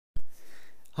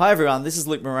Hi everyone, this is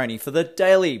Luke Moroney for the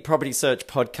Daily Property Search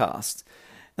Podcast.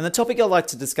 And the topic I'd like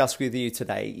to discuss with you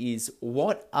today is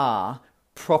what are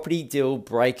property deal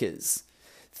breakers?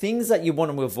 Things that you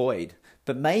want to avoid,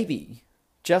 but maybe,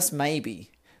 just maybe,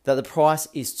 that the price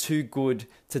is too good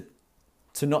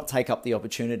to not take up the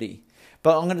opportunity.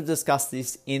 But I'm going to discuss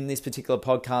this in this particular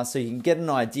podcast so you can get an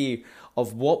idea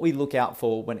of what we look out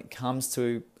for when it comes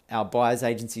to our buyer's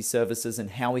agency services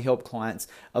and how we help clients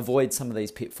avoid some of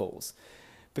these pitfalls.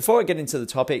 Before I get into the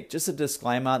topic, just a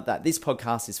disclaimer that this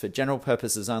podcast is for general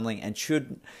purposes only and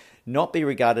should not be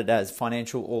regarded as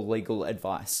financial or legal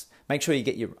advice. Make sure you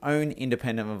get your own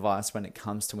independent advice when it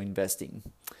comes to investing.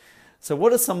 So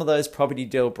what are some of those property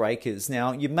deal breakers?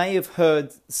 Now, you may have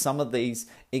heard some of these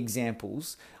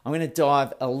examples. I'm going to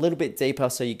dive a little bit deeper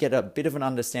so you get a bit of an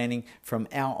understanding from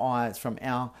our eyes, from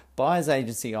our buyer's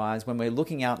agency eyes, when we're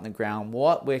looking out in the ground,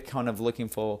 what we're kind of looking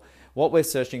for, what we're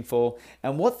searching for,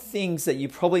 and what things that you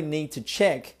probably need to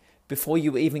check before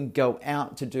you even go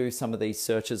out to do some of these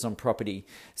searches on property,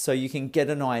 so you can get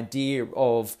an idea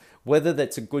of whether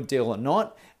that's a good deal or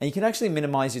not, and you can actually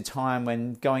minimize your time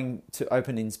when going to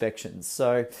open inspections.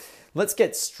 So let's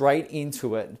get straight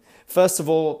into it. First of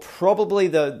all, probably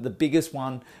the biggest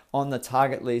one on the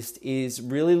target list is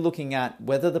really looking at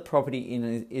whether the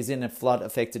property is in a flood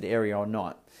affected area or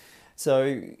not.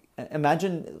 So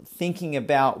imagine thinking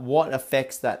about what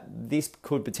effects that this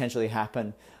could potentially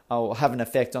happen or have an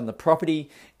effect on the property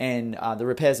and the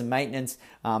repairs and maintenance,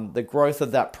 the growth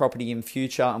of that property in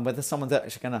future, and whether someone's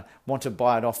actually going to want to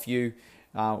buy it off you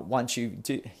once you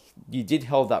did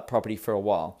hold that property for a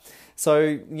while.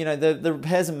 So, the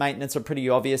repairs and maintenance are pretty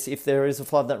obvious. If there is a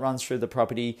flood that runs through the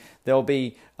property, there'll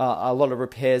be a lot of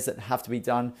repairs that have to be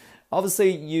done.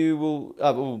 Obviously, you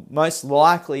will, most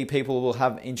likely people will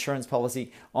have insurance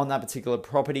policy on that particular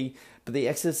property, but the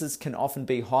excesses can often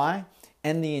be high,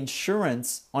 and the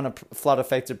insurance on a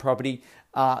flood-affected property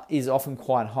is often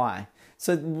quite high.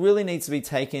 So it really needs to be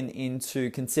taken into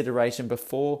consideration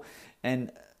before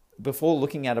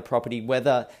looking at a property,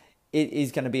 whether it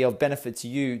is going to be of benefit to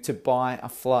you to buy a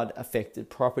flood-affected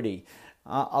property.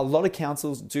 A lot of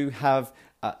councils do have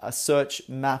a search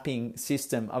mapping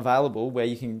system available where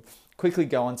you can quickly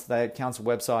go onto their council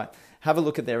website, have a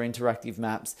look at their interactive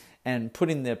maps, and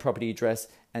put in their property address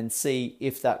and see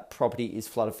if that property is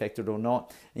flood affected or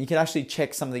not. And you can actually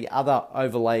check some of the other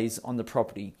overlays on the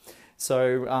property.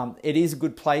 So it is a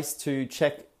good place to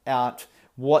check out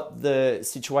what the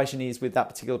situation is with that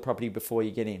particular property before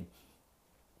you get in.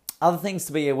 Other things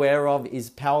to be aware of is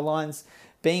power lines.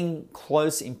 Being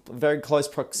in very close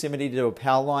proximity to a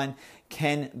power line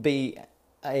can be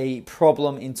a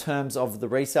problem in terms of the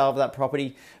resale of that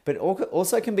property, but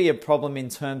also can be a problem in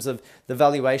terms of the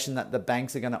valuation that the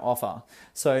banks are going to offer.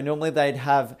 So normally they'd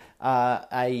have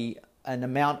an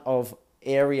amount of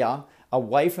area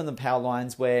away from the power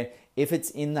lines where if it's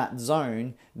in that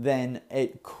zone, then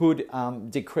it could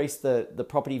decrease the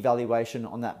property valuation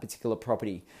on that particular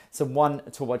property. So one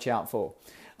to watch out for.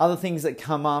 Other things that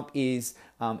come up is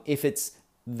if it's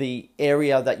the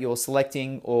area that you're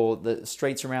selecting or the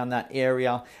streets around that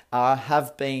area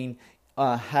have been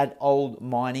had old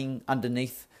mining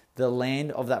underneath the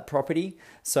land of that property.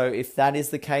 So if that is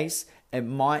the case, it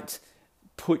might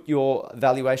put your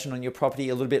valuation on your property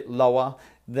a little bit lower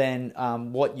than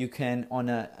what you can on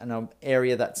an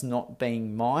area that's not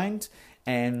being mined.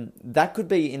 And that could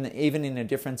be even in a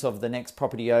difference of the next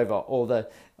property over or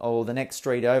the next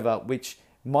street over, which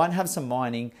might have some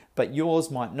mining, but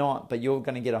yours might not, but you're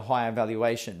going to get a higher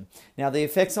valuation. Now, the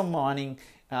effects on mining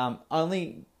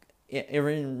only are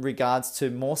in regards to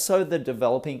more so the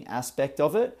developing aspect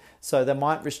of it. So they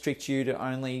might restrict you to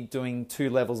only doing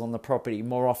 2 levels on the property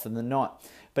more often than not.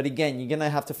 But again, you're going to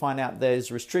have to find out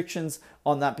there's restrictions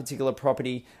on that particular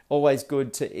property. Always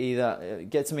good to either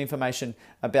get some information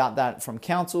about that from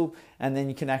council, and then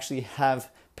you can actually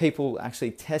have people actually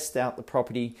test out the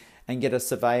property and get a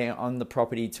survey on the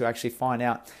property to actually find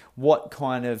out what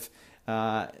kind of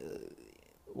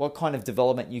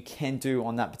development you can do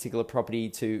on that particular property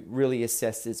to really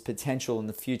assess its potential in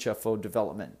the future for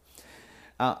development.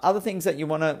 Other things that you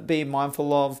want to be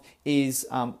mindful of is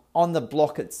on the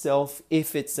block itself.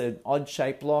 If it's an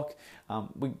odd-shaped block,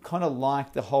 we kind of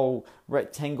like the whole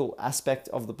rectangle aspect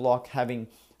of the block having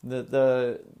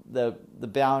the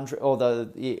boundary or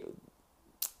the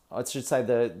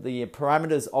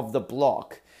parameters of the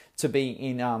block to be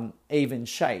in even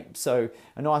shape. So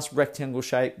a nice rectangle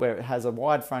shape where it has a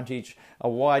wide frontage, a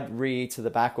wide rear to the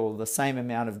back, or the same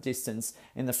amount of distance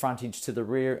in the frontage to the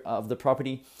rear of the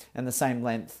property and the same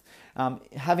length.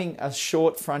 Having a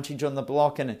short frontage on the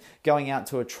block and going out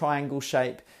to a triangle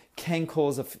shape can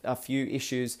cause a few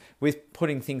issues with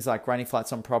putting things like granny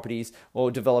flats on properties or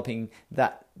developing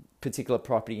that particular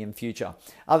property in future.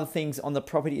 Other things on the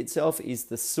property itself is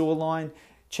the sewer line,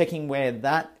 checking where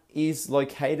that is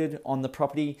located on the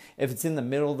property. If it's in the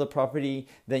middle of the property,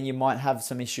 then you might have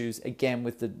some issues again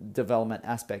with the development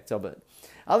aspect of it.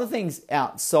 Other things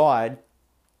outside,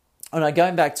 and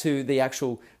going back to the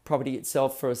actual property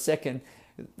itself for a second,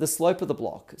 the slope of the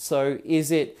block. So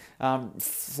is it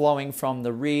flowing from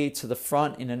the rear to the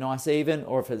front in a nice even,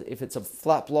 or if it's a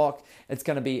flat block, it's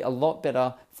going to be a lot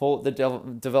better for the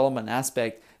development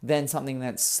aspect than something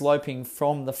that's sloping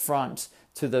from the front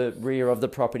to the rear of the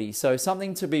property. So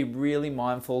something to be really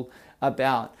mindful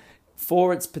about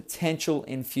for its potential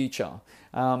in future.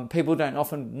 People don't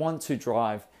often want to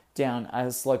drive down a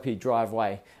slopey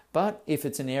driveway, but if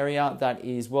it's an area that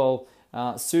is well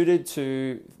suited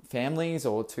to families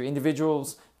or to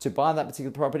individuals to buy that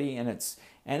particular property, and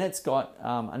it's got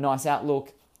a nice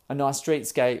outlook, a nice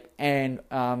streetscape, and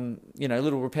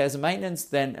little repairs and maintenance,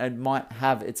 then it might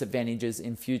have its advantages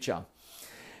in future.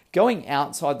 Going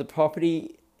outside the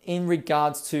property in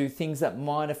regards to things that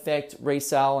might affect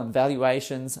resale and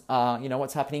valuations,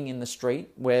 what's happening in the street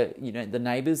where, the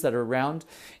neighbours that are around,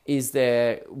 is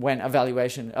there, when a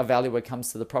valuer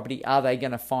comes to the property, are they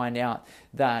going to find out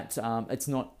that it's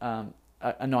not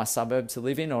a nice suburb to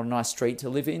live in or a nice street to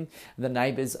live in? The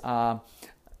neighbours are,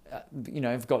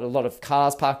 have got a lot of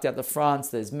cars parked out the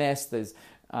front, there's mess, there's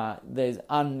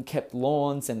unkept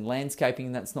lawns and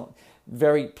landscaping that's not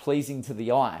very pleasing to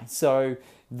the eye. So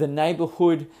the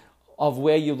neighbourhood of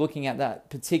where you're looking at that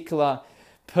particular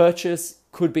purchase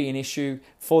could be an issue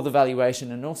for the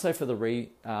valuation, and also for the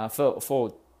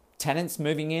for tenants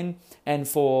moving in and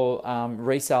for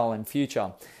resale in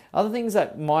future. Other things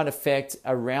that might affect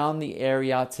around the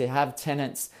area to have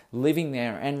tenants living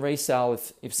there and resale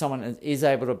if someone is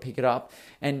able to pick it up,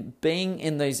 and being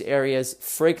in those areas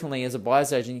frequently as a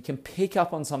buyer's agent, you can pick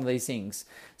up on some of these things.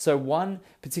 So one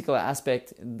particular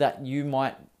aspect that you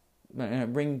might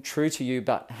ring true to you,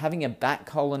 but having a bat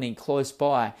colony close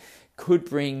by could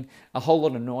bring a whole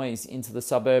lot of noise into the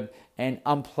suburb, and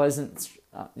unpleasant,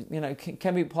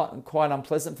 can be quite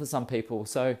unpleasant for some people.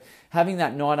 So having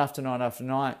that night after night after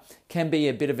night can be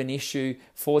a bit of an issue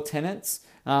for tenants.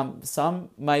 Some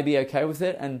may be okay with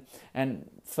it, and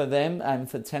for them and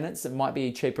for tenants, it might be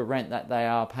a cheaper rent that they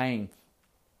are paying.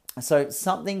 So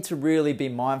something to really be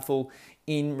mindful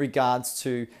in regards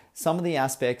to some of the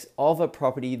aspects of a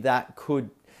property that could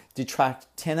detract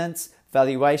tenants,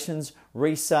 valuations,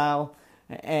 resale,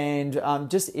 and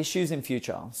just issues in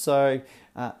future. So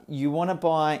you want to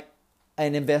buy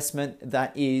an investment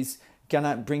that is going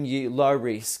to bring you low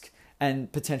risk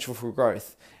and potential for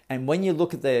growth. And when you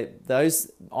look at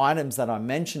those items that I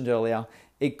mentioned earlier,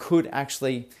 it could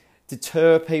actually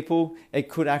deter people. It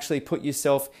could actually put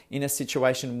yourself in a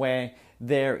situation where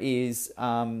there is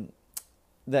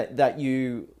that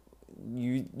you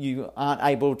aren't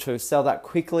able to sell that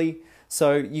quickly.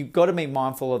 So you've got to be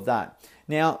mindful of that.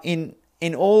 Now, in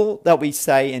all that we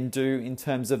say and do in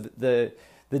terms of the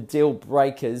deal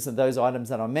breakers of those items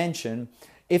that I mentioned,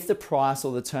 if the price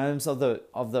or the terms of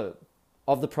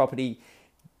the property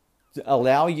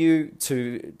allow you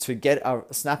to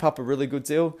snap up a really good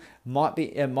deal,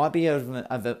 it might be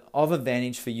of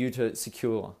advantage for you to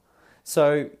secure.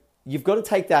 So you've got to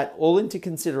take that all into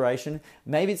consideration.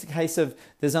 Maybe it's a case of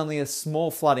there's only a small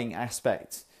flooding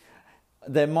aspect.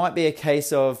 There might be a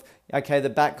case of, okay, the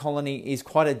bat colony is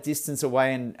quite a distance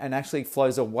away and actually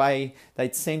flows away. They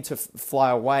seem to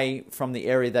fly away from the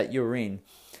area that you're in.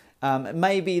 It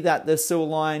may be that the sewer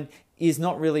line is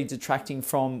not really detracting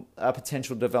from a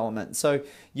potential development. So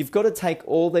you've got to take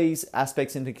all these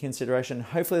aspects into consideration.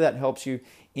 Hopefully that helps you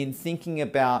in thinking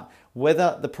about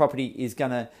whether the property is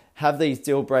going to have these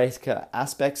deal breaker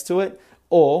aspects to it,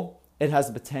 or it has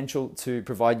the potential to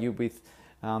provide you with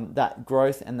that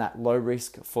growth and that low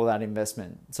risk for that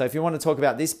investment. So if you want to talk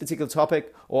about this particular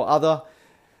topic or other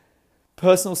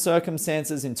personal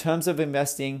circumstances in terms of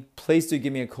investing, please do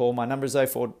give me a call. My number is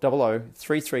 0400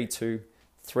 332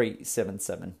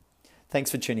 377. Thanks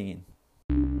for tuning in.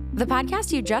 The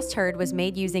podcast you just heard was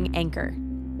made using Anchor.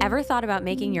 Ever thought about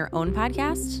making your own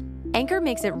podcast? Anchor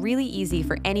makes it really easy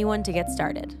for anyone to get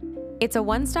started. It's a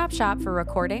one-stop shop for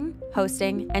recording,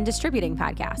 hosting, and distributing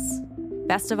podcasts.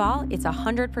 Best of all, it's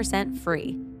 100%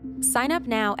 free. Sign up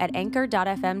now at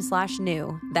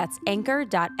anchor.fm/new. That's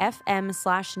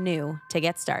anchor.fm/new to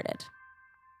get started.